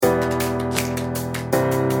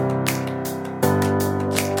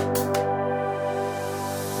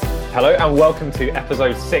Hello and welcome to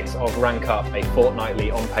episode 6 of Rank Up, a fortnightly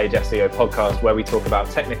on-page SEO podcast where we talk about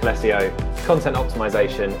technical SEO, content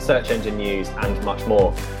optimization, search engine news and much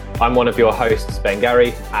more. I'm one of your hosts, Ben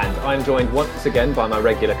Gary, and I'm joined once again by my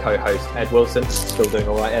regular co-host, Ed Wilson. Still doing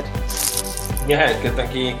all right, Ed? Yeah, good,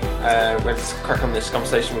 thank you. Ready to crack on this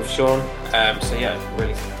conversation with Sean.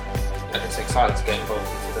 Really it's exciting to get involved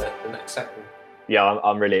into the next segment. Yeah,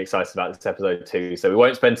 I'm really excited about this episode too, so we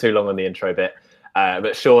won't spend too long on the intro bit.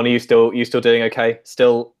 But Sean, are you still doing okay?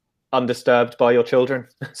 Still undisturbed by your children?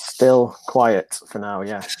 Still quiet for now,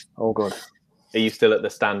 yeah. All good. Are you still at the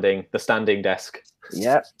standing desk?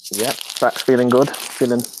 Yep. Back's feeling good.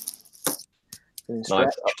 Feeling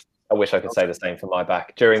nice. I wish I could say the same for my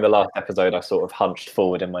back. During the last episode, I sort of hunched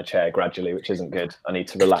forward in my chair gradually, which isn't good. I need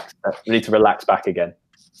to relax back again.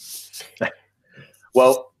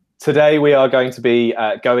 Well, today we are going to be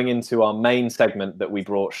going into our main segment that we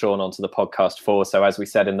brought Sean onto the podcast for. So as we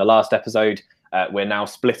said in the last episode, we're now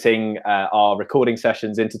splitting our recording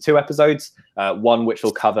sessions into 2 episodes. One which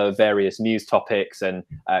will cover various news topics and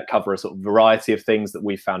cover a sort of variety of things that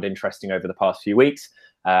we've found interesting over the past few weeks.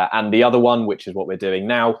 And the other one, which is what we're doing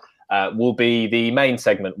now, will be the main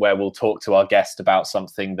segment where we'll talk to our guest about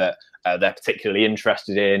something that they're particularly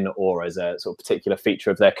interested in or as a sort of particular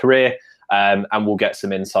feature of their career. And we'll get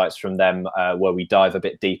some insights from them where we dive a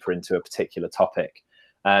bit deeper into a particular topic.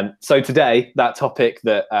 So today, that topic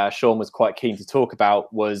that Sean was quite keen to talk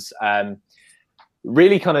about was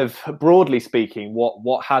really kind of broadly speaking,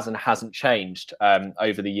 what has and hasn't changed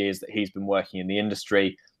over the years that he's been working in the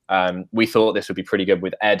industry. We thought this would be pretty good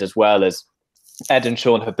with Ed as well, as Ed and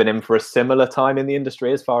Sean have been in for a similar time in the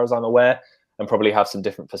industry, as far as I'm aware, and probably have some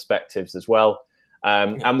different perspectives as well.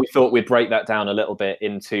 And we thought we'd break that down a little bit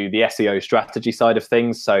into the SEO strategy side of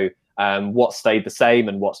things. So what stayed the same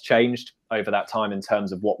and what's changed over that time in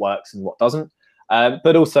terms of what works and what doesn't.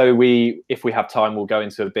 But also if we have time, we'll go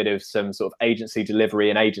into a bit of some sort of agency delivery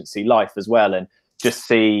and agency life as well, and just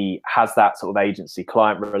see, has that sort of agency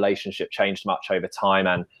client relationship changed much over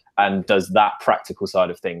time, and does that practical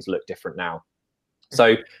side of things look different now?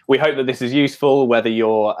 So we hope that this is useful, whether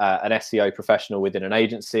you're an SEO professional within an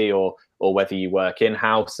agency or whether you work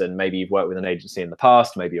in-house and maybe you've worked with an agency in the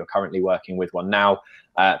past, maybe you're currently working with one now.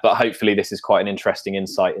 But hopefully this is quite an interesting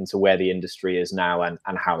insight into where the industry is now and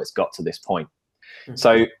how it's got to this point. Mm-hmm.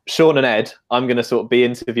 So Sean and Ed, I'm going to sort of be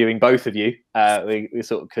interviewing both of you, we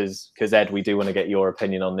sort of because Ed, we do want to get your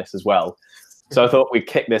opinion on this as well. So I thought we'd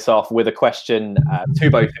kick this off with a question to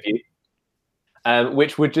both of you.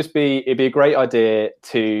 Which would just it'd be a great idea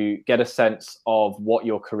to get a sense of what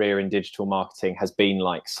your career in digital marketing has been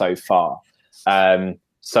like so far.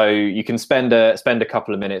 So you can spend a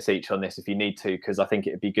couple of minutes each on this if you need to, because I think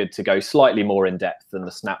it'd be good to go slightly more in depth than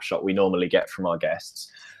the snapshot we normally get from our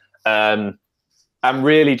guests. And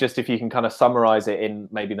really just if you can kind of summarize it in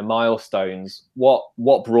maybe the milestones, what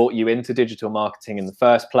brought you into digital marketing in the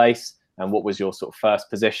first place, and what was your sort of first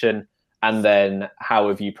position? And then how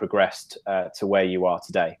have you progressed to where you are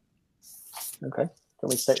today? Okay.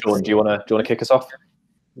 Sean, do you want to kick us off?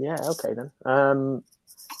 Yeah. Okay then.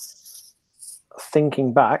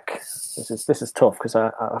 Thinking back, this is tough because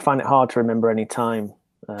I find it hard to remember any time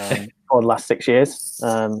for the last 6 years.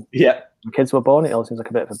 Yeah. When kids were born, it all seems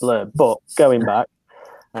like a bit of a blur. But going back,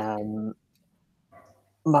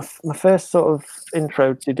 my first sort of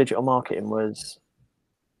intro to digital marketing was,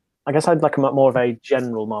 I guess I had like more of a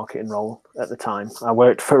general marketing role at the time. I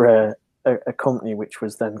worked for a company which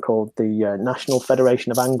was then called the National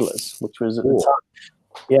Federation of Anglers, which was at the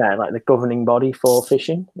time, like the governing body for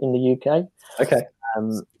fishing in the UK. Okay.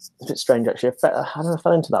 It's a bit strange actually. I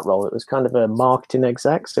fell into that role. It was kind of a marketing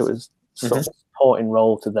exec, so it was sort of a supporting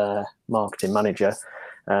role to their marketing manager.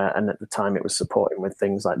 And at the time, it was supporting with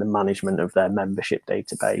things like the management of their membership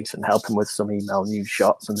database and helping with some email news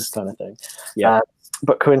shots and this kind of thing. Yeah.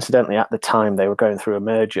 But coincidentally, at the time, they were going through a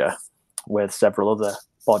merger with several other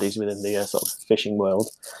bodies within the sort of fishing world.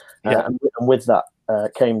 And with that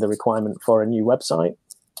came the requirement for a new website.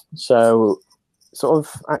 So sort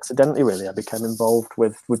of accidentally, really, I became involved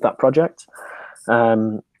with that project.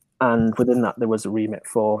 And within that, there was a remit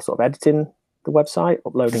for sort of editing the website,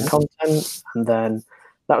 uploading content. And then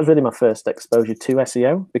that was really my first exposure to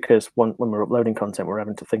SEO, because when we're uploading content, we're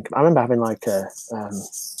having to think. I remember having like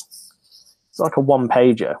it's like a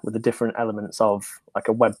one-pager with the different elements of like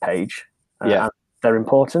a web page and their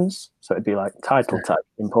importance. So it'd be like title tag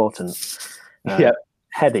important,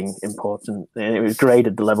 heading important, and it was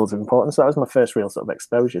graded the levels of importance. So that was my first real sort of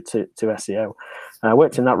exposure to SEO. I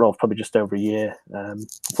worked in that role for probably just over a year.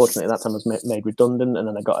 Unfortunately, at that time I was made redundant, and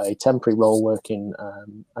then I got a temporary role working,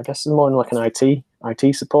 I guess more in like an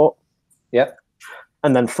IT support. Yeah.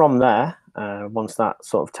 And then from there, once that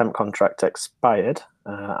sort of temp contract expired,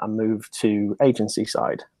 I moved to agency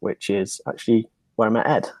side, which is actually where I met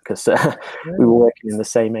Ed, because we were working in the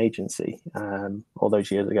same agency all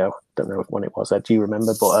those years ago. Don't know when it was, Ed, do you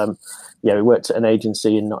remember? But yeah, we worked at an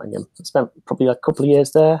agency in Nottingham. I spent probably a couple of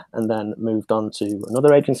years there, and then moved on to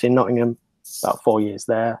another agency in Nottingham, about 4 years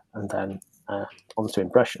there, and then on to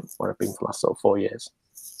Impression, where I've been for the last sort of 4 years.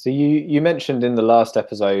 So you mentioned in the last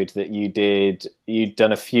episode that you'd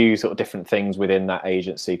done a few sort of different things within that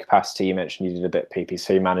agency capacity. You mentioned you did a bit of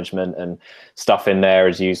PPC management and stuff in there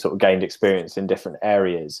as you sort of gained experience in different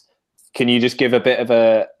areas. Can you just give a bit of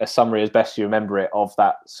a summary, as best you remember it, of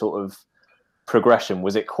that sort of progression?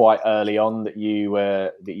 Was it quite early on that you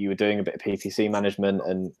were doing a bit of PPC management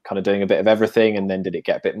and kind of doing a bit of everything, and then did it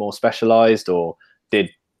get a bit more specialized, or did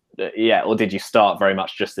you start very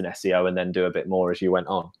much just in SEO and then do a bit more as you went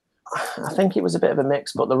on? I think it was a bit of a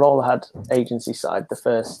mix, but the role I had agency side, the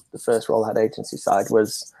first role I had agency side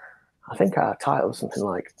was, I think our title was something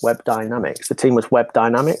like Web Dynamics. The team was Web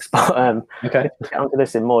Dynamics, but okay. We'll get onto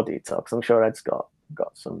this in more detail because I'm sure Ed's got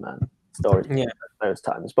some stories those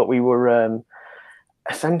times. But we were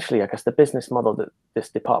essentially, I guess, the business model that this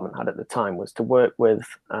department had at the time was to work with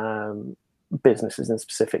businesses in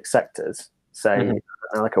specific sectors, say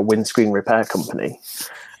like a windscreen repair company,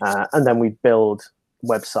 and then we build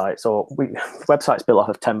websites, websites built off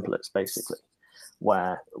of templates, basically,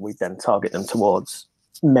 where we then target them towards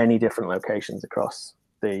many different locations across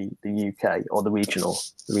the UK or the regional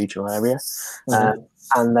area,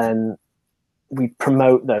 and then we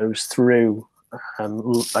promote those through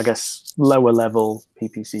I guess lower level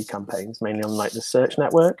PPC campaigns, mainly on like the search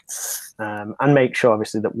network, and make sure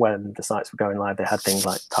obviously that when the sites were going live, they had things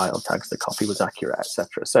like title tags, the copy was accurate,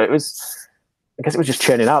 etc. So it was just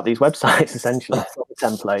churning out these websites essentially from the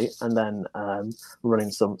template, and then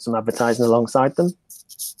running some advertising alongside them.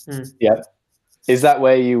 Yeah. Is that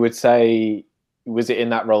where you would say, was it in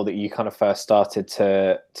that role that you kind of first started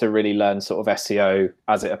to really learn sort of SEO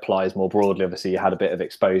as it applies more broadly? Obviously, you had a bit of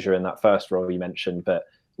exposure in that first role you mentioned, but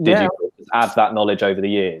did you add that knowledge over the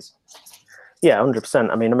years? Yeah, 100%.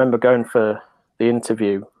 I mean, I remember going for the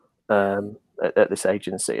interview at this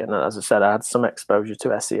agency, and as I said, I had some exposure to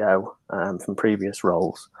SEO from previous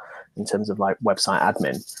roles in terms of like website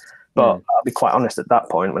admin. But I'll be quite honest, at that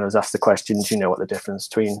point, when I was asked the question, do you know what the difference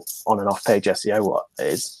between on and off page SEO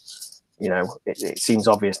is? You know, it seems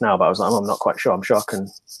obvious now, but I was like, I'm not quite sure. I'm sure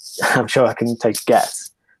I can take a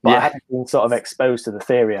guess. But I hadn't been sort of exposed to the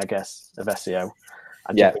theory, I guess, of SEO.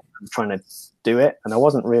 I'm trying to do it, and I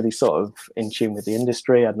wasn't really sort of in tune with the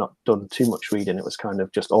industry. I'd not done too much reading. It was kind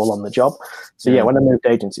of just all on the job. So when I moved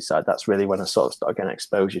agency side, that's really when I sort of started getting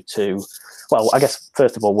exposure to, well, I guess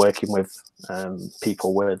first of all working with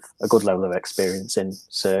people with a good level of experience in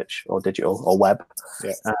search or digital or web,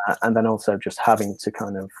 and then also just having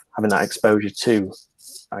that exposure to,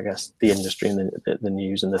 I guess, the industry and the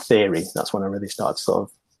news and the theory. That's when I really started to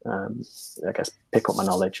sort of, I guess, pick up my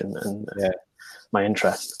knowledge and my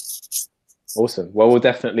interest. Awesome. Well, we'll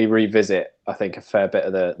definitely revisit, I think, a fair bit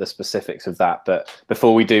of the specifics of that. But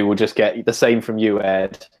before we do, we'll just get the same from you,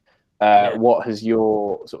 Ed. What has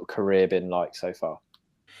your sort of career been like so far?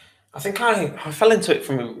 I think I fell into it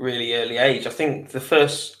from a really early age. I think the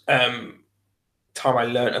first time I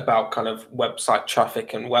learned about kind of website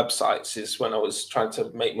traffic and websites is when I was trying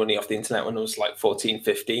to make money off the internet when I was like 14,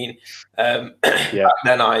 15. Then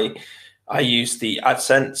I used the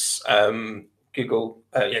AdSense, Google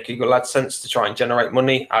AdSense to try and generate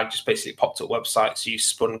money. I just basically popped up websites, used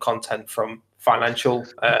spun content from financial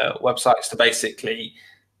websites to basically,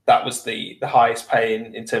 that was the highest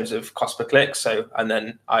paying in terms of cost per click. So, and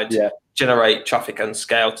then I'd generate traffic and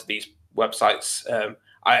scale to these websites.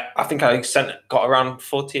 I think I got around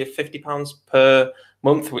 40 or 50 pounds per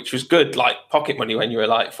month, which was good, like pocket money when you were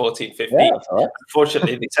like 14, 15. Yeah, right.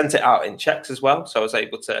 Unfortunately, they sent it out in checks as well. So I was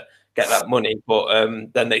able to get that money, but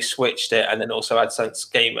then they switched it, and then also AdSense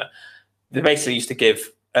Gamer. They basically used to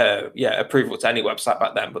give approval to any website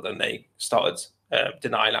back then, but then they started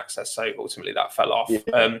denying access, so ultimately that fell off.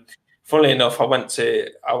 Funnily enough, I went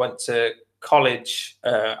to college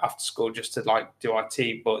after school just to like do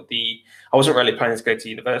IT, but I wasn't really planning to go to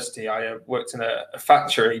university. I worked in a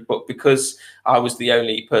factory, but because I was the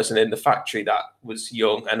only person in the factory that was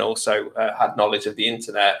young and also had knowledge of the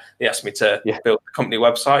internet, they asked me to build a company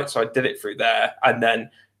website. So I did it through there, and then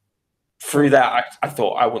through that, I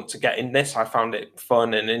thought I want to get in this. I found it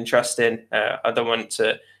fun and interesting. I then went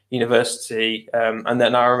to university, and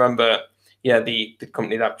then I remember the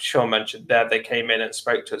company that Sean mentioned there, they came in and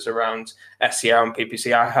spoke to us around SEO and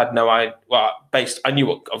PPC. I had no idea. Well, I knew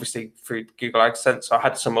what, obviously through Google AdSense, so I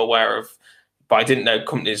had some aware of but I didn't know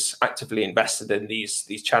companies actively invested in these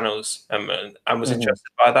channels, and was interested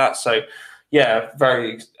by that. So yeah,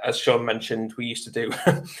 as Sean mentioned, we used to do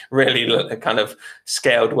really kind of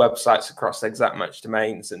scaled websites across exact match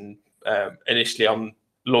domains, and initially on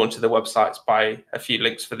launch of the websites, buy a few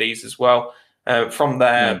links for these as well. From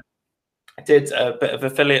there, I did a bit of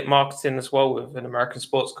affiliate marketing as well with an American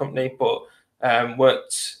sports company, but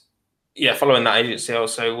following that agency, I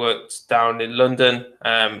also worked down in London.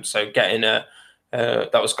 So getting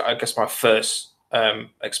that was, I guess, my first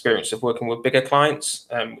experience of working with bigger clients,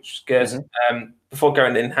 which was good. Before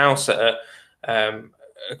going in-house at a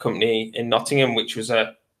company in Nottingham, which was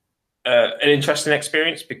an interesting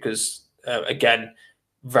experience because, again,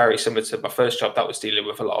 very similar to my first job, that was dealing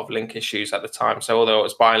with a lot of link issues at the time. So although I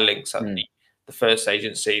was buying links at the first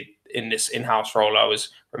agency, in this in-house role, I was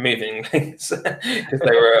removing links because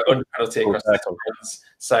they were under penalty across the brands.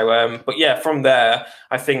 So, but yeah, from there,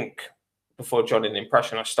 I think before joining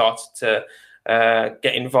Impression, I started to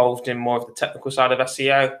get involved in more of the technical side of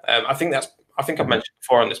SEO. I think I've mentioned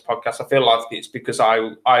before on this podcast. I feel like it's because I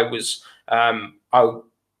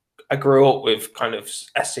grew up with kind of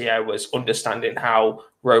SEO as understanding how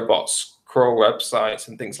robots crawl websites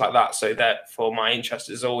and things like that. So therefore, my interest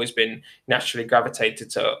has always been naturally gravitated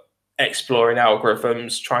to exploring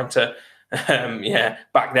algorithms, trying to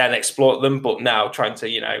back then exploit them, but now trying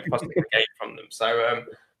to possibly gain from them. So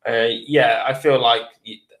I feel like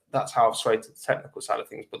that's how I've swayed to the technical side of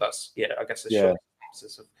things. But that's I guess a short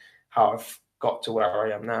synopsis of how I've got to where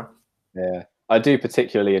I am now. Yeah, I do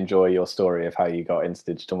particularly enjoy your story of how you got into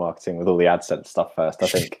digital marketing with all the AdSense stuff first. I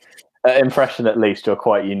think at Impression, at least, you're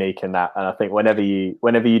quite unique in that. And I think whenever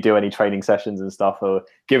you do any training sessions and stuff, or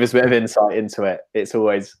give us a bit of insight into it, it's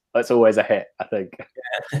always a hit, I think.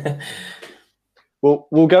 Yeah.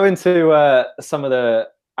 We'll go into some of the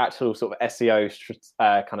actual sort of SEO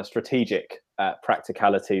kind of strategic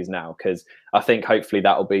practicalities now, because I think hopefully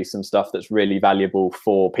that will be some stuff that's really valuable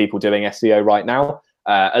for people doing SEO right now,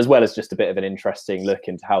 as well as just a bit of an interesting look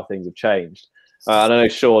into how things have changed. And I know,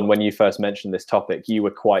 Sean, when you first mentioned this topic, you were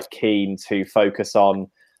quite keen to focus on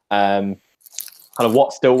kind of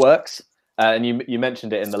what still works. And you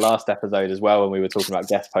mentioned it in the last episode as well, when we were talking about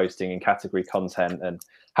guest posting and category content, and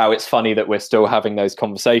how it's funny that we're still having those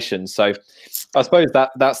conversations. So I suppose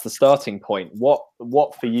that's the starting point.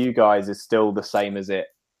 What for you guys is still the same as it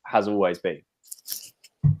has always been?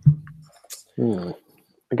 I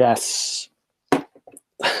guess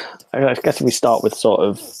if we start with sort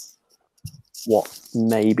of what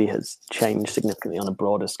maybe has changed significantly on a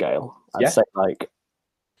broader scale, I'd say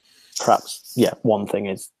perhaps one thing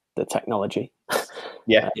is the technology.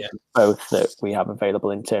 Both that we have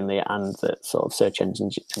available internally and that sort of search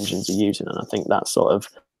engines are using, and I think that sort of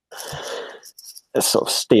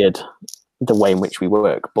steered the way in which we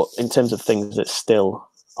work. But in terms of things that still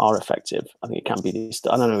are effective, I think it can be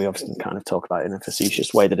I don't know, we obviously kind of talk about it in a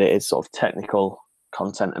facetious way that it is sort of technical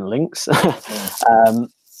content and links.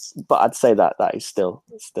 But I'd say that is still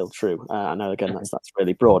true. I know, again, that's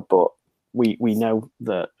really broad, but we know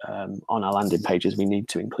that on our landing pages we need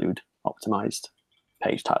to include optimized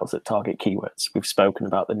page titles that target keywords. We've spoken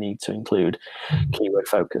about the need to include keyword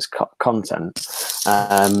focused content,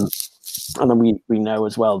 and then we know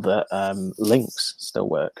as well that links still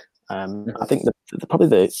work. I think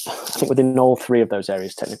within all three of those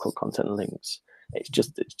areas, technical content and links, it's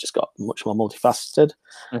just got much more multifaceted.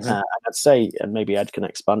 And I'd say, and maybe Ed can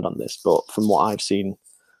expand on this, but from what I've seen,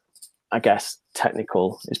 I guess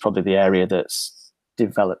technical is probably the area that's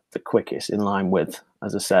developed the quickest, in line with,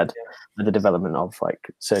 as I said, the development of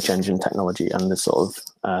like search engine technology and the sort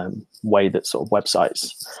of way that sort of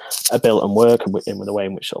websites are built and work, and with the way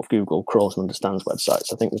in which sort of Google crawls and understands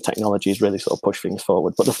websites. I think the technology has really sort of pushed things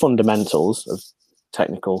forward, but the fundamentals of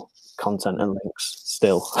technical content and links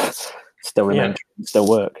still remain, still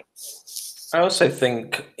work. I also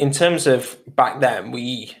think in terms of back then,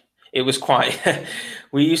 it was quite,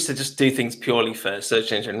 we used to just do things purely for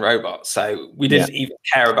search engine robots. So we didn't even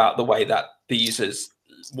care about the way that the users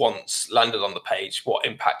once landed on the page, what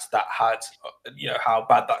impact that had, how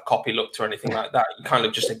bad that copy looked or anything like that. You kind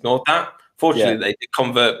of just ignored that. Fortunately, they did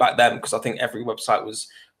convert back then, because I think every website was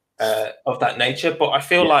of that nature. But I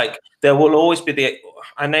feel like there will always be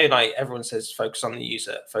I know like everyone says focus on the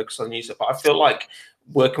user, but I feel like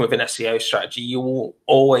working with an SEO strategy, you will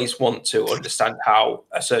always want to understand how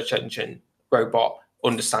a search engine robot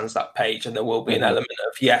understands that page, and there will be an element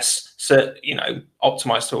of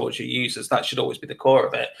optimized towards your users. That should always be the core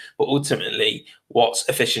of it. But ultimately, what's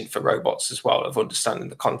efficient for robots as well, of understanding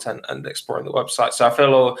the content and exploring the website. So I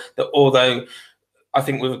feel that although I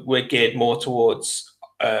think we're geared more towards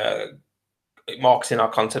marketing our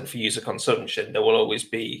content for user consumption, there will always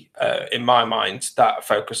be, in my mind, that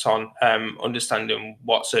focus on understanding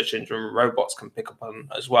what search engine robots can pick up on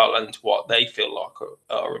as well, and what they feel like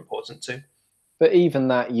are important too. But even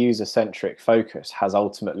that user-centric focus has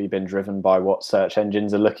ultimately been driven by what search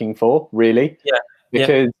engines are looking for, really. Yeah.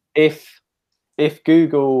 Because if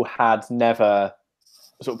Google had never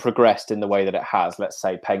sort of progressed in the way that it has, let's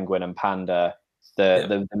say Penguin and Panda,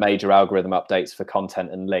 the major algorithm updates for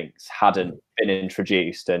content and links hadn't been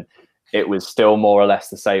introduced, and it was still more or less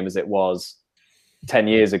the same as it was 10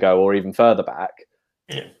 years ago or even further back,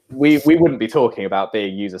 we wouldn't be talking about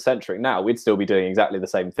being user-centric now. We'd still be doing exactly the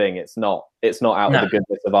same thing. It's not out of the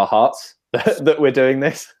goodness of our hearts that we're doing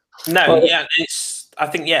this. No, I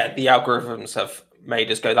think the algorithms have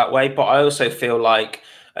made us go that way, but I also feel like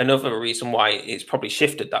another reason why it's probably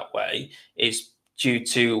shifted that way is due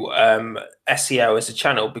to SEO as a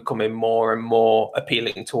channel becoming more and more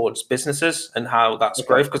appealing towards businesses and how that's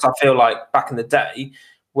growth. Because I feel like back in the day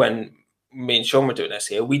when me and Sean were doing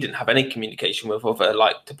SEO, we didn't have any communication with other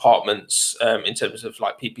like departments in terms of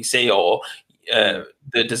like PPC or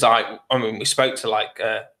the design. I mean, we spoke to like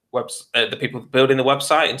the people building the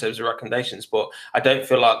website in terms of recommendations, but I don't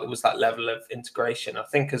feel like there was that level of integration. I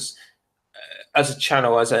think as a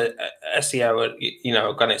channel, as a SEO,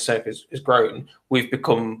 organic search has grown, we've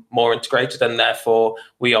become more integrated, and therefore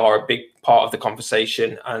we are a big part of the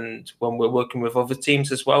conversation. And when we're working with other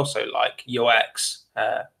teams as well, so like UX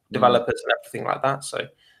developers and everything like that. So,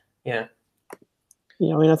 yeah.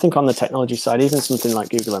 I mean, I think on the technology side, even something like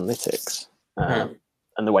Google Analytics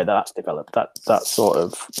and the way that that's developed, that sort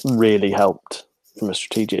of really helped from a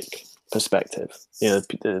strategic perspective.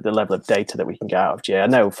 The level of data that we can get out of GA. I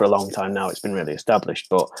know for a long time now it's been really established,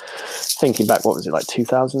 but thinking back, what was it, like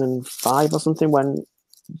 2005 or something when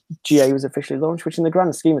GA was officially launched, which in the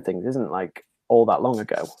grand scheme of things isn't like all that long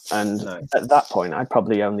ago. And at that point, I'd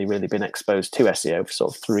probably only really been exposed to SEO for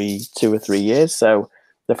sort of 2 or 3 years. So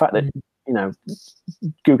the fact that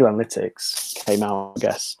Google Analytics came out, I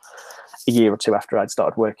guess, a year or two after I'd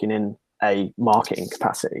started working in a marketing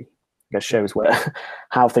capacity, I guess shows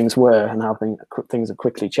how things were and how things have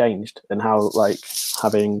quickly changed, and how like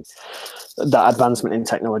having that advancement in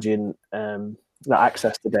technology and that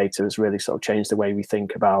access to data has really sort of changed the way we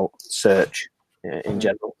think about search in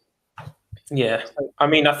general. Yeah, I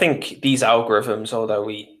mean, I think these algorithms, although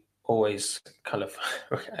we always kind of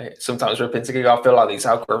sometimes rip into Google, I feel like these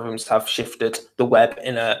algorithms have shifted the web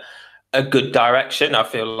in a good direction. I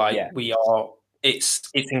feel like it's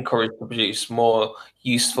encouraged to produce more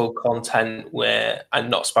useful content and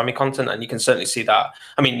not spammy content, and you can certainly see that.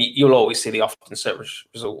 I mean, you'll always see the often search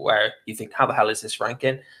result where you think, how the hell is this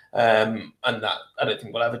ranking? And that I don't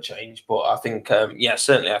think will ever change. But I think,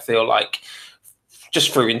 certainly I feel like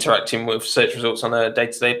just through interacting with search results on a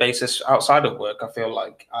day-to-day basis outside of work, I feel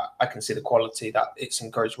like I can see the quality that it's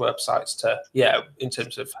encouraged websites to, in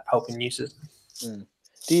terms of helping users.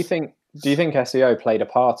 Do you think SEO played a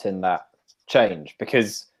part in that change?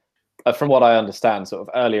 Because from what I understand, sort of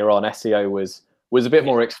earlier on, SEO was a bit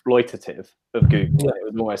more exploitative of Google. It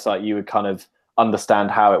was almost like you would kind of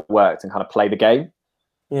understand how it worked and kind of play the game.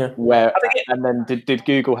 Yeah. And then did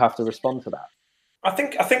Google have to respond to that? I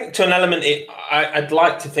think to an element, I'd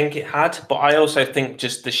like to think it had, but I also think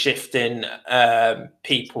just the shift in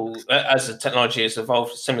people as the technology has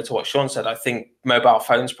evolved, similar to what Sean said, I think mobile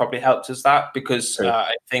phones probably helped us that, because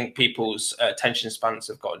I think people's attention spans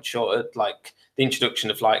have gotten shorter. Like the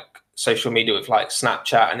introduction of like social media with like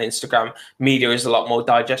Snapchat and Instagram, media is a lot more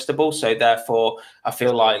digestible. So therefore, I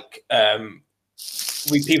feel like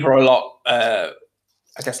people are a lot.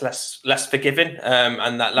 I guess less forgiving,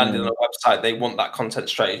 and that landing on a website, they want that content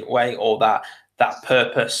straight away, or that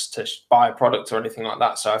purpose to buy a product or anything like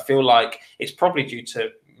that. So I feel like it's probably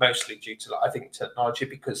mostly due to I think technology,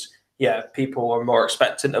 because people are more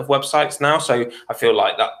expectant of websites now. So I feel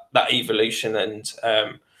like that evolution and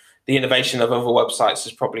the innovation of other websites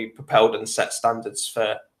has probably propelled and set standards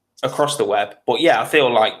for across the web. But I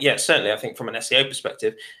feel like, certainly I think from an SEO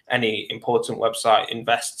perspective, any important website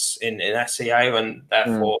invests in SEO, and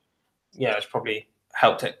therefore, it's probably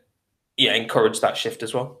helped it, encourage that shift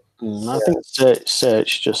as well. I think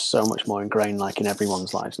search just so much more ingrained, like in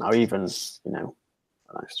everyone's lives now, even, it's the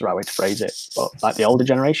right way to phrase it, but like the older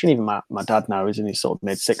generation, even my dad now is in his sort of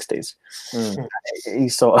mid-60s.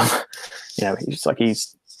 He's sort of,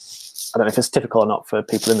 he's I don't know if it's typical or not for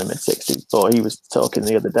people in the mid-60s, but he was talking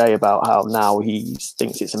the other day about how now he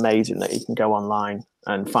thinks it's amazing that he can go online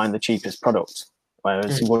and find the cheapest product,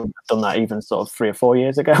 whereas he wouldn't have done that even sort of 3 or 4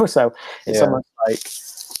 years ago. So it's almost like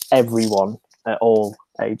everyone at all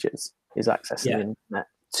ages is accessing the internet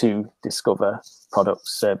to discover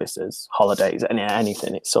products, services, holidays,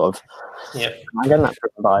 anything. It's sort of, yeah. Again, that's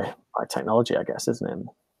driven by technology, I guess, isn't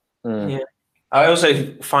it? Yeah. I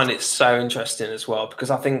also find it so interesting as well, because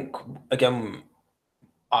I think, again,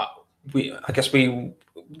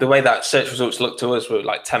 the way that search results look to us were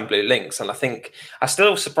like 10 blue links, and I think I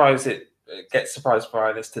still get surprised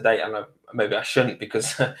by this today, and maybe I shouldn't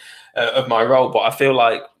because of my role, but I feel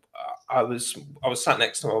like I was sat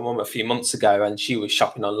next to my mum a few months ago, and she was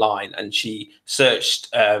shopping online, and she searched.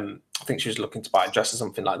 I think she was looking to buy a dress or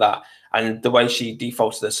something like that. And the way she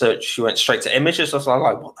defaulted the search, she went straight to images. So I was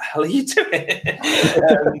like, "What the hell are you doing?"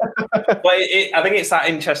 But I think it's that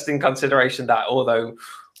interesting consideration that, although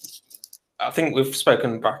I think we've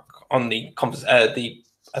spoken back on the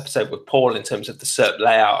episode with Paul in terms of the SERP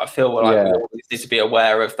layout, I feel like we always need to be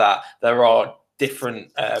aware of that. There are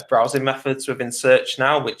different browsing methods within search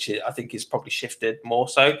now, which I think is probably shifted more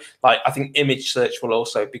so. Like, I think image search will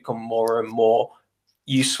also become more and more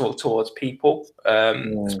useful towards people,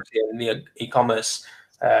 especially in the e-commerce.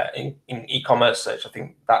 In e-commerce search, I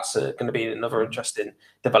think that's going to be another interesting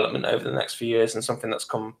development over the next few years, and something that's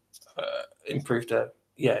come improved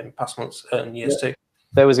in past months and years too.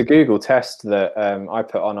 There was a Google test that I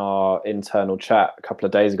put on our internal chat a couple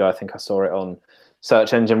of days ago. I think I saw it on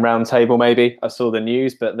Search Engine Roundtable, maybe. I saw the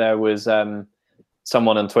news, but there was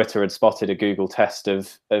someone on Twitter had spotted a Google test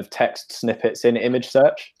of text snippets in image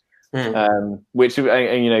search, which,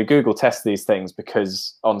 Google tests these things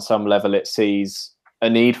because on some level it sees a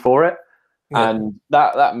need for it. Yeah. And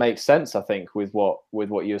that makes sense, I think, with what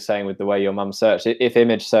you were saying with the way your mum searched. If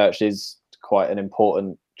image search is quite an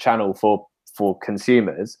important channel for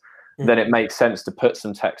consumers, then it makes sense to put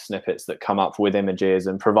some text snippets that come up with images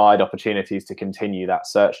and provide opportunities to continue that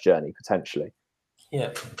search journey potentially.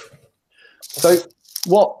 Yeah. So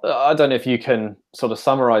I don't know if you can sort of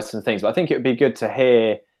summarize some things, but I think it would be good to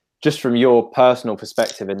hear just from your personal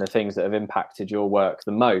perspective in the things that have impacted your work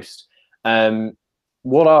the most.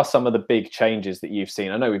 What are some of the big changes that you've seen?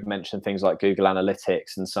 I know we've mentioned things like Google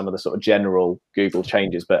Analytics and some of the sort of general Google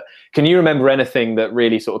changes, but can you remember anything that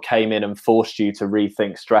really sort of came in and forced you to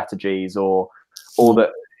rethink strategies, or that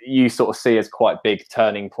you sort of see as quite big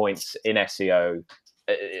turning points in SEO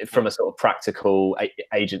from a sort of practical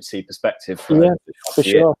agency perspective? For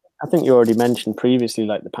sure. I think you already mentioned previously,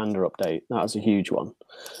 like the Panda update. That was a huge one.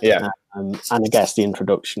 Yeah. And I guess the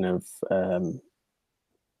introduction of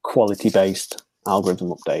quality-based algorithm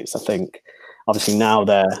updates. I think obviously now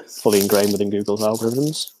they're fully ingrained within Google's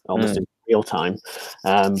algorithms, almost in real time.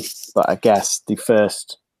 But I guess the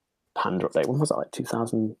first Panda update, when was it, like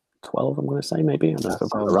 2012, I'm going to say, maybe? I don't know if I've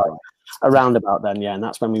got it right. Around about then, yeah. And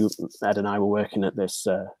that's when Ed and I were working at this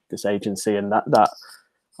agency, and that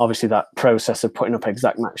obviously that process of putting up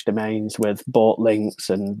exact match domains with bought links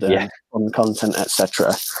and on content,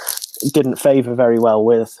 etc., didn't favour very well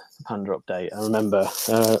with the Panda update. I remember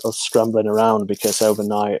us scrambling around because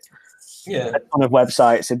overnight a ton of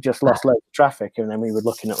websites had just lost loads of traffic, and then we were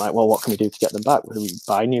looking at like, well, what can we do to get them back? We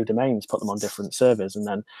buy new domains, put them on different servers, and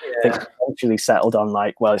then things eventually settled on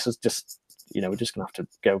like, well, this is just, we're just going to have to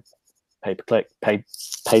go pay-per-click, paid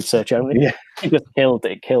search only. Yeah. It just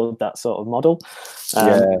killed that sort of model.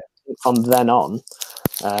 From then on,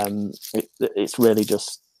 it's really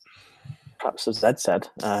just, perhaps as Ed said,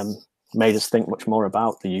 made us think much more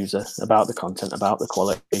about the user, about the content, about the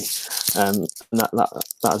quality, and that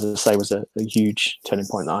as I say, was a huge turning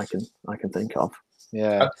point that I can think of.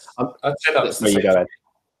 Yeah, I'd say that's the same. Go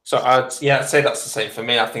so I'd say that's the same for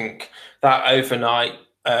me. I think that overnight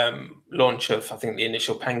launch of, I think, the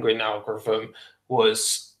initial Penguin algorithm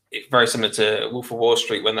was very similar to Wolf of Wall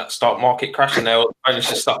Street when that stock market crashed, and they all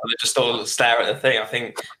just stopped and they just all stare at the thing. I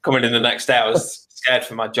think coming in the next day, I was scared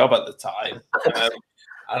for my job at the time.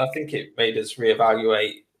 And I think it made us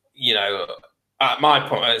reevaluate, at my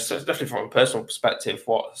point, it's definitely from a personal perspective,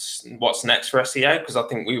 what's next for SEO, because I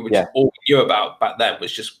think all we knew about back then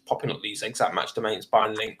was just popping up these exact match domains,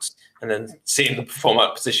 buying links, and then seeing them perform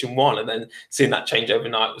at position 1, and then seeing that change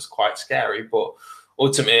overnight was quite scary. But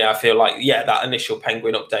ultimately, I feel like, that initial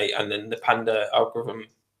Penguin update and then the Panda algorithm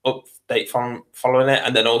update following it,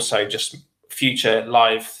 and then also just future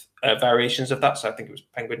live variations of that. So I think it was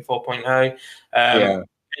Penguin 4.0.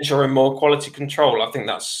 Ensuring more quality control. I think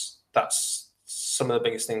that's some of the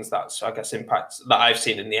biggest things that's, I guess, impact that I've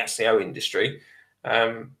seen in the SEO industry.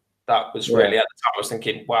 That was really, at the time, I was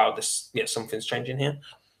thinking, wow, something's changing here.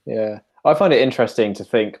 Yeah, I find it interesting to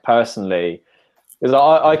think personally, because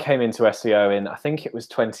I came into SEO in, I think it was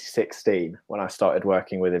 2016 when I started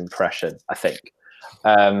working with Impression, I think.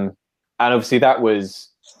 And obviously that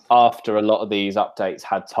was after a lot of these updates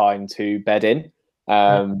had time to bed in.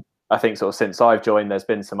 I think sort of since I've joined, there's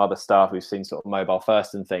been some other stuff. We've seen sort of mobile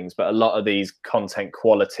first and things, but a lot of these content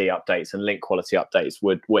quality updates and link quality updates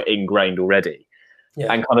were ingrained already.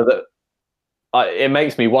 Yeah. And kind of it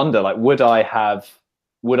makes me wonder, like, would I have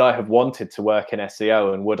wanted to work in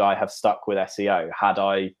SEO, and would I have stuck with SEO had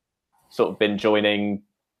I sort of been joining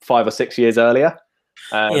 5 or 6 years earlier?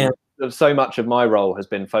 So much of my role has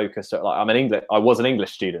been focused at, like, I was an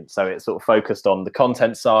English student, so it's sort of focused on the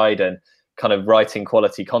content side, and kind of writing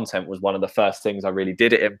quality content was one of the first things I really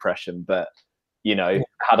did at Impression. But, you know,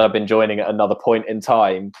 had I been joining at another point in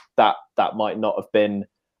time, that might not have been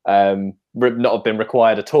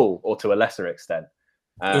required at all, or to a lesser extent.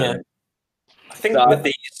 I think with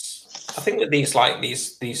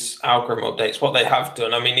these algorithm updates, what they have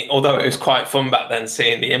done, I mean, although it was quite fun back then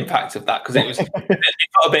seeing the impact of that, because it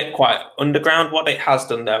got a bit quite underground. What it has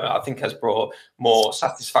done there, I think, has brought more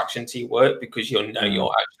satisfaction to your work, because you'll know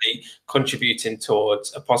you're actually contributing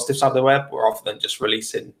towards a positive side of the web, rather than just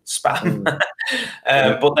releasing spam. But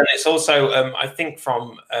then it's also, I think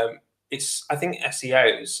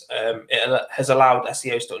SEOs, it has allowed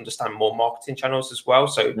SEOs to understand more marketing channels as well,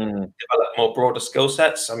 so develop more broader skill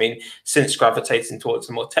sets. I mean, since gravitating towards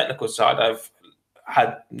the more technical side, I've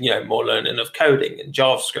had, more learning of coding and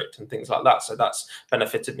JavaScript and things like that, so that's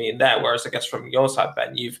benefited me in there. Whereas I guess from your side,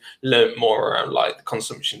 Ben, you've learned more around like the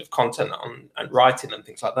consumption of content and writing and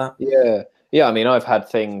things like that. Yeah. I mean, I've had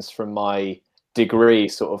things from my degree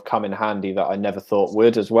sort of come in handy that I never thought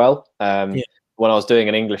would as well. When I was doing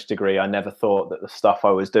an English degree, I never thought that the stuff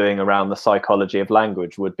I was doing around the psychology of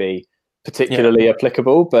language would be particularly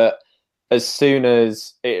applicable. But as soon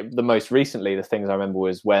as the most recently, the things I remember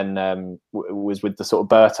was when was with the sort of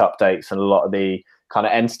BERT updates and a lot of the kind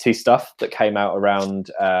of entity stuff that came out around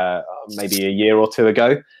maybe a year or two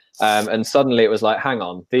ago. And suddenly it was like, hang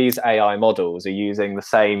on, these AI models are using the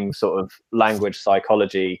same sort of language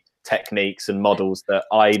psychology techniques and models that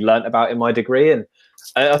I learnt about in my degree. And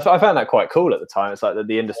I found that quite cool at the time. It's like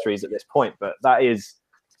the industry is at this point, but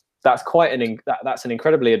that's quite that's an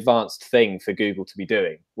incredibly advanced thing for Google to be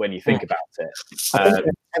doing when you think about it.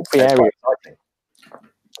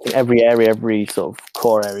 Every area, every sort of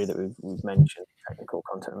core area that we've mentioned, technical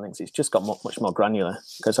content and links, it's just got much more granular.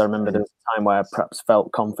 Because I remember there was a time where I perhaps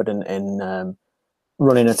felt confident in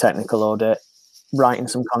running a technical audit, writing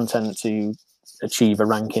some content to achieve a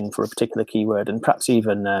ranking for a particular keyword, and perhaps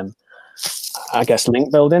even I guess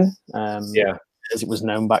link building, as it was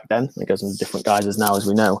known back then. It goes under different guises now, as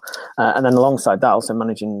we know. And then alongside that, also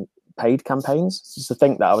managing paid campaigns. Just to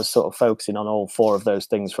think that I was sort of focusing on all 4 of those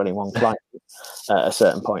things for any one client at a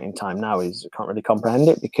certain point in time now I can't really comprehend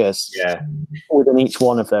it, because within each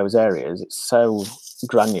one of those areas, it's so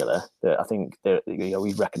granular that I think that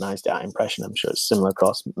we've recognised it at Impression. I'm sure it's similar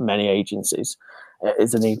across many agencies.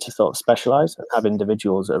 Is a need to sort of specialise and have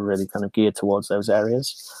individuals that are really kind of geared towards those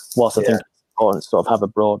areas. Whilst I think it's important to sort of have a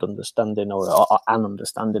broad understanding or an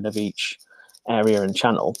understanding of each area and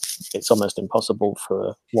channel, it's almost impossible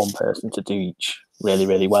for one person to do each really,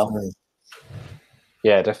 really well.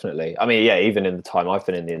 Yeah, definitely. I mean, even in the time I've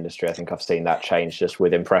been in the industry, I think I've seen that change just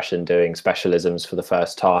with Impression doing specialisms for the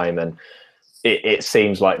first time. And it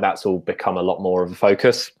seems like that's all become a lot more of a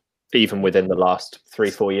focus, even within the last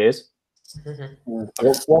 3-4 years.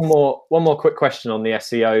 One more quick question on the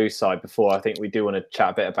SEO side before I think we do want to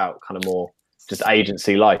chat a bit about kind of more just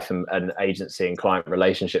agency life and agency and client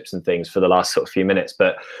relationships and things for the last sort of few minutes.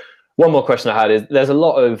 But one more question I had is, there's a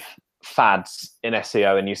lot of fads in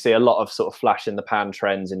SEO, and you see a lot of sort of flash in the pan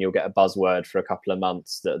trends, and you'll get a buzzword for a couple of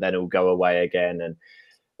months that then will go away again, and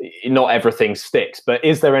not everything sticks. But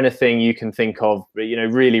is there anything you can think of,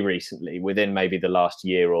 really recently, within maybe the last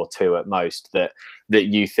year or two at most, that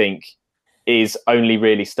you think is only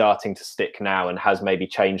really starting to stick now and has maybe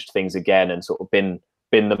changed things again and sort of been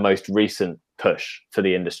the most recent push for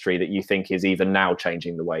the industry that you think is even now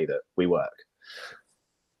changing the way that we work?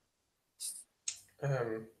 Do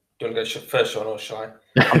you want to go first, Sean, or shall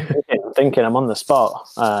I? I'm thinking. I'm on the spot.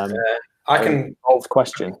 I can. Old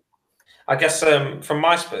question. I guess from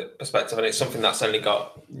my perspective, and it's something that's only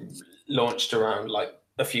got launched around like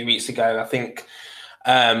a few weeks ago, I think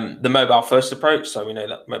the mobile first approach. So we know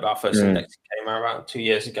that mobile first index came out around 2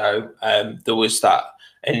 years ago. There was that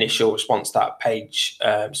initial response that page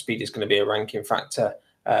speed is going to be a ranking factor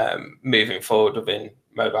moving forward within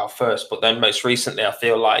mobile first. But then most recently, I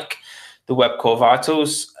feel like the Web Core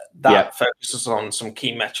Vitals that focuses on some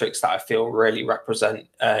key metrics that I feel really represent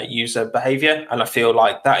user behavior. And I feel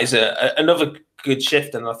like that is another good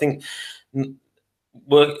shift. And I think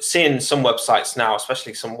we're seeing some websites now,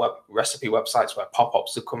 especially some web recipe websites, where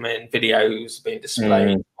pop-ups are coming, videos being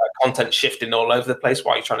displayed, content shifting all over the place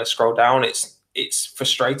while you're trying to scroll down. It's it's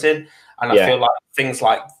frustrating. And I feel like things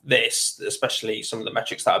like this, especially some of the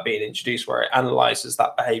metrics that are being introduced, where it analyzes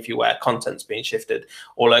that behavior where content's being shifted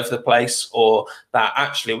all over the place, or that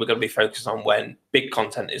actually we're going to be focused on when big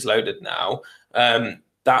content is loaded now.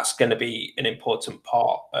 That's going to be an important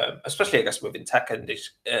part, especially I guess within tech and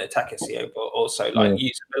tech SEO, but also like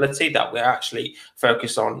usability, that we're actually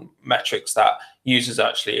focused on metrics that users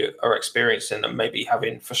actually are experiencing and maybe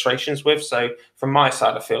having frustrations with. So from my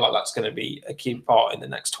side, I feel like that's going to be a key part in the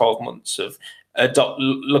next 12 months of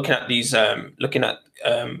looking at these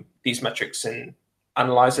metrics and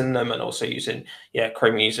analyzing them, and also using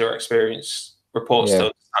Chrome user experience reports to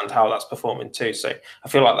understand how that's performing too. So I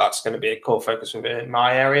feel like that's going to be a core focus within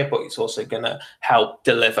my area, but it's also going to help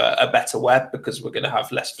deliver a better web because we're going to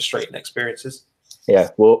have less frustrating experiences. Yeah,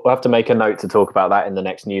 we'll have to make a note to talk about that in the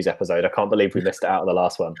next news episode. I can't believe we missed it out of the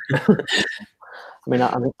last one. I mean,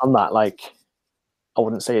 on that, like, I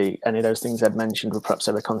wouldn't say any of those things I've mentioned were perhaps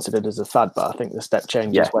ever considered as a fad, but I think the step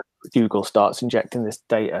change is when Google starts injecting this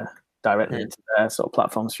data directly into their sort of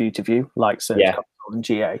platforms for you to view, like Search Console and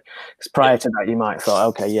GA. Because prior to that, you might have thought,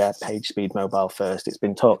 okay, page speed mobile first. It's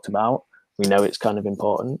been talked about. We know it's kind of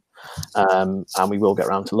important, and we will get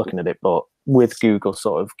around to looking at it. But with Google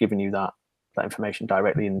sort of giving you that information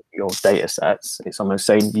directly in your data sets, it's almost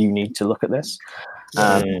saying you need to look at this.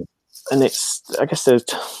 And it's, I guess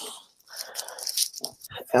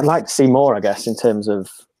I'd like to see more, I guess, in terms of,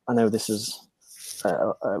 I know this is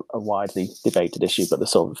a widely debated issue, but the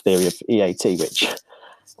sort of theory of EAT, which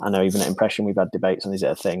I know even at Impression we've had debates on, is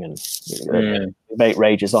it a thing, and debate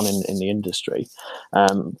rages on in the industry.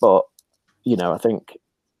 But I think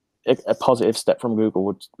a positive step from Google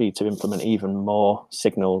would be to implement even more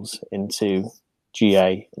signals into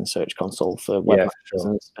GA and Search Console for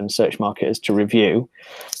webmasters and search marketers to review,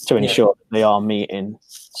 to ensure that they are meeting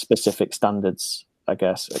specific standards, I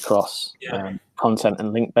guess, across content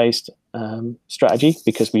and link-based strategy,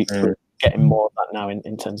 because we're getting more of that now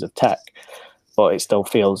in terms of tech, but it still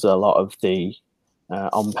feels a lot of the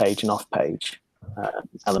on-page and off-page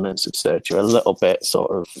elements of search are a little bit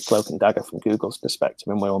sort of cloak and dagger from Google's perspective,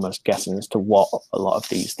 and we're almost guessing as to what a lot of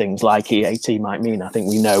these things like EAT might mean. I think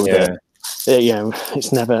we know that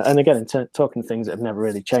it's never, and again, talking things that have never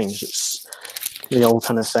really changed, it's the old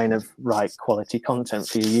kind of saying of write quality content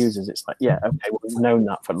for your users. It's like, okay, well, we've known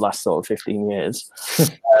that for the last sort of 15 years.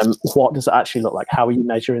 What does it actually look like? How are you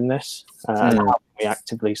measuring this? And how can we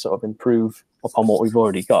actively sort of improve upon what we've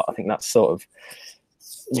already got? I think that's sort of,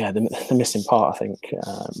 the missing part, I think,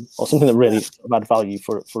 or something that really add value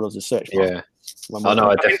for us as search marketers.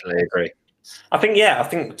 I definitely agree. I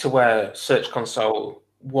think to where Search Console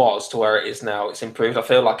was to where it is now, it's improved. I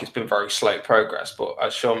feel like it's been very slow progress, but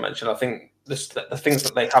as Sean mentioned, I think the things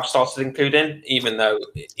that they have started including, even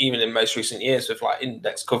in most recent years, with like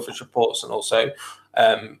index coverage reports, and also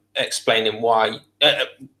explaining why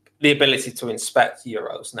the ability to inspect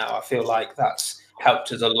URLs now, I feel like that's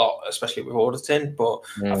helped us a lot, especially with auditing. But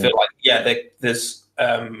I feel like there's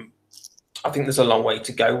I think there's a long way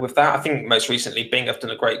to go with that. I think most recently Bing have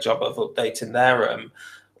done a great job of updating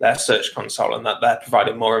their Search Console, and that they're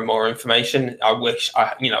providing more and more information. I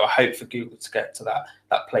hope for Google to get to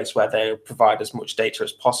that place where they provide as much data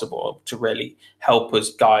as possible to really help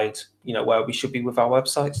us guide, where we should be with our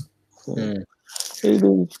websites.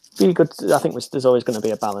 It'd be good. I think there's always going to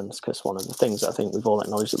be a balance, because one of the things I think we've all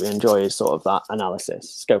acknowledged that we enjoy is sort of that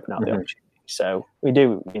analysis, scoping out the opportunity. So we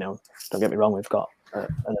do, don't get me wrong, we've got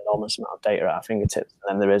an enormous amount of data at our fingertips,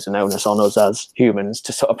 and then there is an onus on us as humans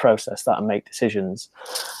to sort of process that and make decisions.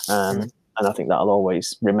 And I think that'll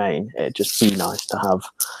always remain. It'd just be nice to have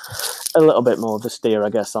a little bit more of a steer, I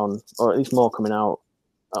guess, on, or at least more coming out,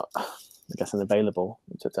 I guess, and available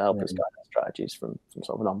to help us guide our strategies from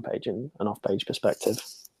sort of an on-page and an off-page perspective.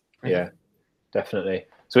 Yeah, definitely.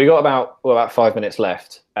 So we got about 5 minutes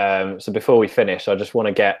left. So before we finish, I just want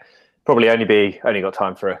to get, probably only got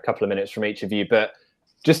time for a couple of minutes from each of you, but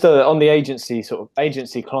just on the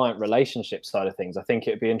agency client relationship side of things, I think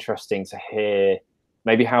it'd be interesting to hear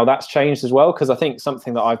maybe how that's changed as well, because I think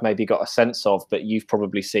something that I've maybe got a sense of, but you've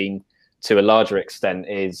probably seen to a larger extent,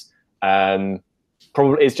 is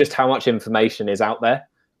just how much information is out there.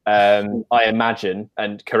 I imagine,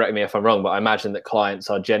 and correct me if I'm wrong, but I imagine that clients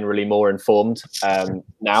are generally more informed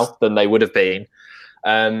now than they would have been.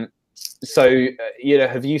 So,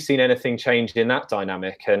 have you seen anything change in that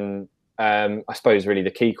dynamic? And I suppose really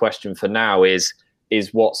the key question for now is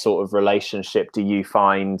what sort of relationship do you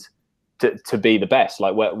find to be the best?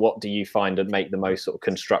 Like, what do you find and make the most sort of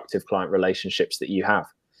constructive client relationships that you have?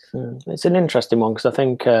 It's an interesting one, because I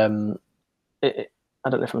think I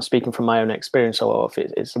don't know if I'm speaking from my own experience or if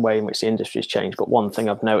it's the way in which the industry's changed, but one thing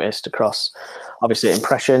I've noticed across, obviously,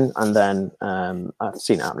 Impression, and then I've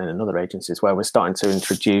seen it happening in other agencies where we're starting to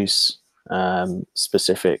introduce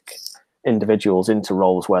specific individuals into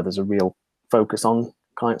roles where there's a real focus on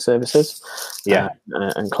client services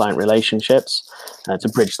and client relationships to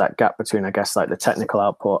bridge that gap between, I guess, like the technical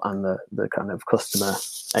output and the kind of customer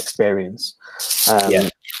experience.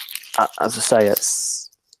 As I say, it's...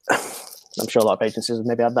 I'm sure a lot of agencies have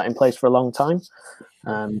maybe had that in place for a long time,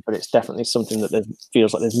 but it's definitely something that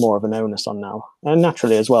feels like there's more of an onus on now. And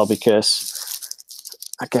naturally as well, because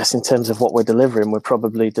I guess in terms of what we're delivering, we're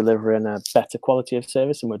probably delivering a better quality of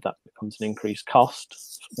service, and with that becomes an increased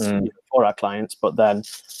cost for our clients. But then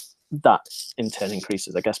that in turn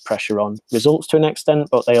increases, I guess, pressure on results to an extent,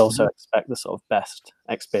 but they also expect the sort of best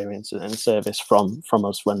experience and service from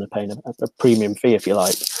us when they're paying a premium fee, if you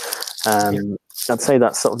like. I'd say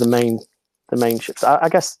that's sort of the main shifts. I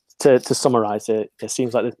guess to summarize it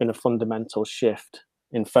seems like there's been a fundamental shift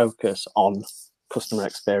in focus on customer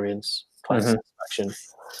experience, client satisfaction,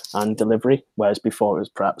 and delivery, whereas before it was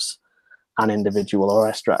perhaps an individual or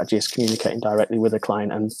a strategist communicating directly with a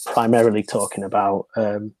client and primarily talking about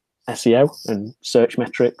SEO and search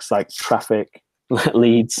metrics like traffic,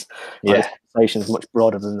 leads. The conversation is much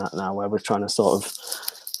broader than that now, where we're trying to sort of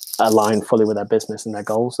align fully with their business and their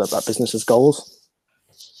goals, that business's goals.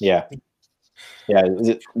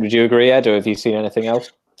 Would you agree, Ed, or have you seen anything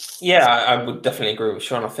else? I would definitely agree with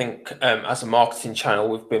Sean. I think as a marketing channel,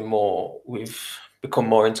 we've become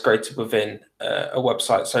more integrated within a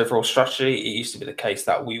website's overall strategy. It used to be the case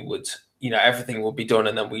that we would, everything would be done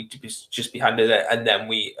and then we'd just be handed it, and then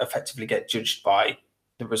we effectively get judged by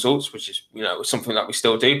the results, which is, something that we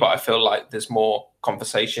still do. But I feel like there's more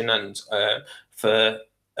conversation and for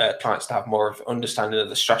clients to have more of understanding of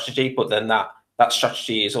the strategy, but then that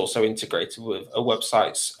strategy is also integrated with a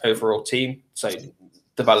website's overall team, so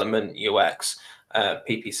development, UX,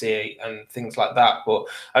 PPC, and things like that. But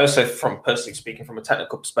I also, from personally speaking, from a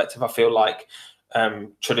technical perspective, I feel like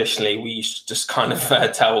traditionally we used to just kind of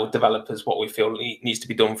tell developers what we feel needs to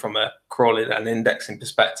be done from a crawling and indexing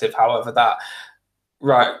perspective. However, that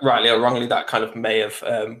rightly or wrongly, that kind of may have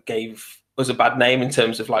gave us a bad name in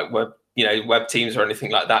terms of like web teams or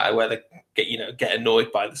anything like that, where they get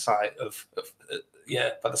annoyed by the sight of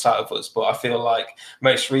us. But I feel like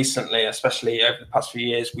most recently, especially over the past few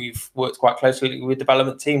years, we've worked quite closely with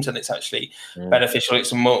development teams, and it's actually beneficial.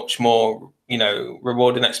 It's a much more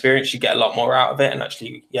rewarding experience. You get a lot more out of it, and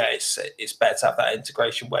actually it's better to have that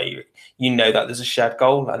integration where you know that there's a shared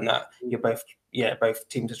goal and that you're both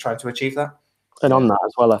teams are trying to achieve that. And on that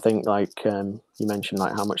as well, I think like you mentioned,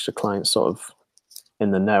 like how much the client's sort of in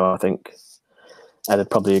the know. I think I'd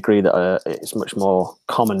probably agree that it's much more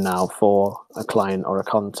common now for a client or a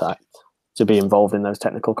contact to be involved in those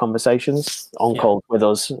technical conversations on call with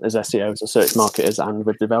us as SEOs or search marketers and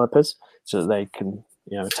with developers, so that they can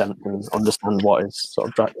attempt and understand what is sort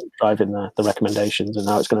of driving the recommendations and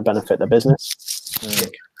how it's going to benefit their business.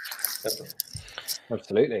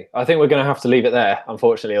 Absolutely. I think we're going to have to leave it there,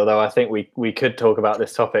 unfortunately, although I think we could talk about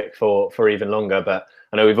this topic for even longer, but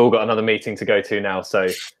I know we've all got another meeting to go to now, so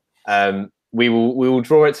we will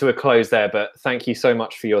draw it to a close there. But thank you so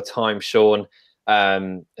much for your time, Sean.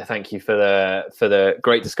 Thank you for the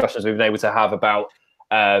great discussions we've been able to have about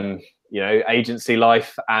agency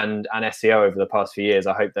life and SEO over the past few years.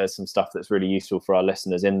 I hope there's some stuff that's really useful for our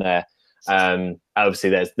listeners in there. Obviously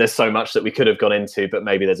there's so much that we could have gone into, but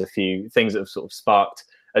maybe there's a few things that have sort of sparked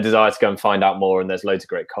a desire to go and find out more, and there's loads of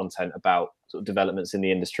great content about sort of developments in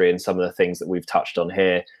the industry and some of the things that we've touched on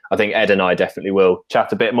here. I think Ed and I definitely will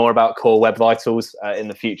chat a bit more about core web vitals in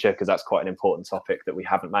the future, because that's quite an important topic that we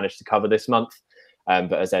haven't managed to cover this month,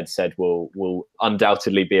 but as Ed said, will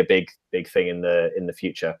undoubtedly be a big thing in the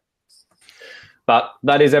future. But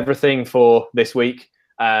that is everything for this week.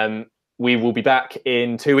 We will be back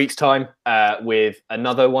in 2 weeks' time with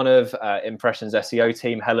another one of Impression's SEO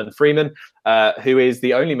team, Helen Freeman, who is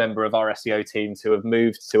the only member of our SEO team to have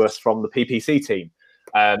moved to us from the PPC team.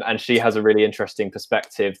 And she has a really interesting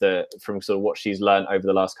perspective from sort of what she's learned over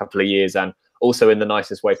the last couple of years, and also in the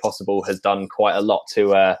nicest way possible has done quite a lot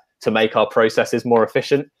to make our processes more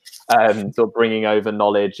efficient, sort of bringing over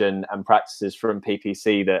knowledge and practices from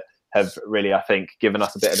PPC that have really, I think, given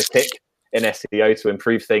us a bit of a kick in SEO to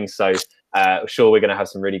improve things. So sure, we're going to have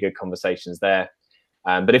some really good conversations there.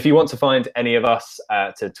 But if you want to find any of us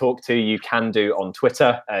to talk to, you can do on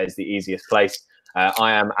Twitter, is the easiest place.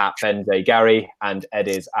 I am at Ben J. Gary and Ed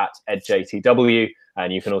is at EdJTW.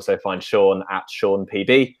 And you can also find Sean at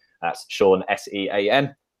SeanPB. That's Sean,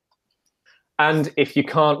 SEAN. And if you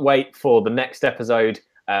can't wait for the next episode,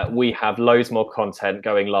 we have loads more content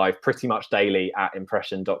going live pretty much daily at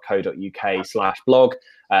impression.co.uk/blog.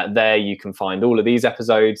 There you can find all of these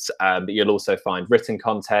episodes, but you'll also find written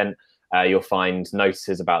content. You'll find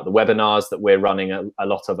notices about the webinars that we're running a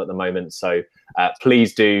lot of at the moment. So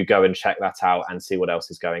please do go and check that out and see what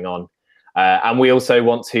else is going on. And we also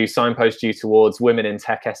want to signpost you towards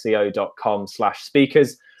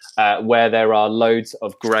womenintechseo.com/speakers, where there are loads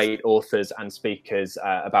of great authors and speakers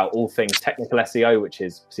about all things technical SEO, which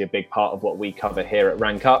is a big part of what we cover here at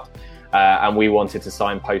Rank Up. And we wanted to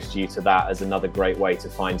signpost you to that as another great way to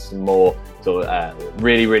find some more sort of,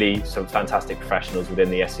 really sort of fantastic professionals within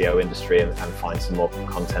the SEO industry and find some more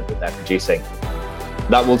content that they're producing.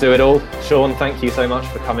 That will do it all. Sean, thank you so much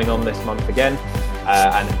for coming on this month again.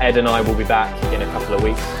 And Ed and I will be back in a couple of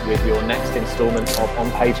weeks with your next instalment of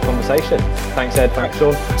On Page Conversation. Thanks, Ed. Thanks,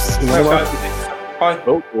 Sean. Thanks, guys. Bye.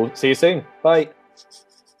 Cool. We'll see you soon. Bye.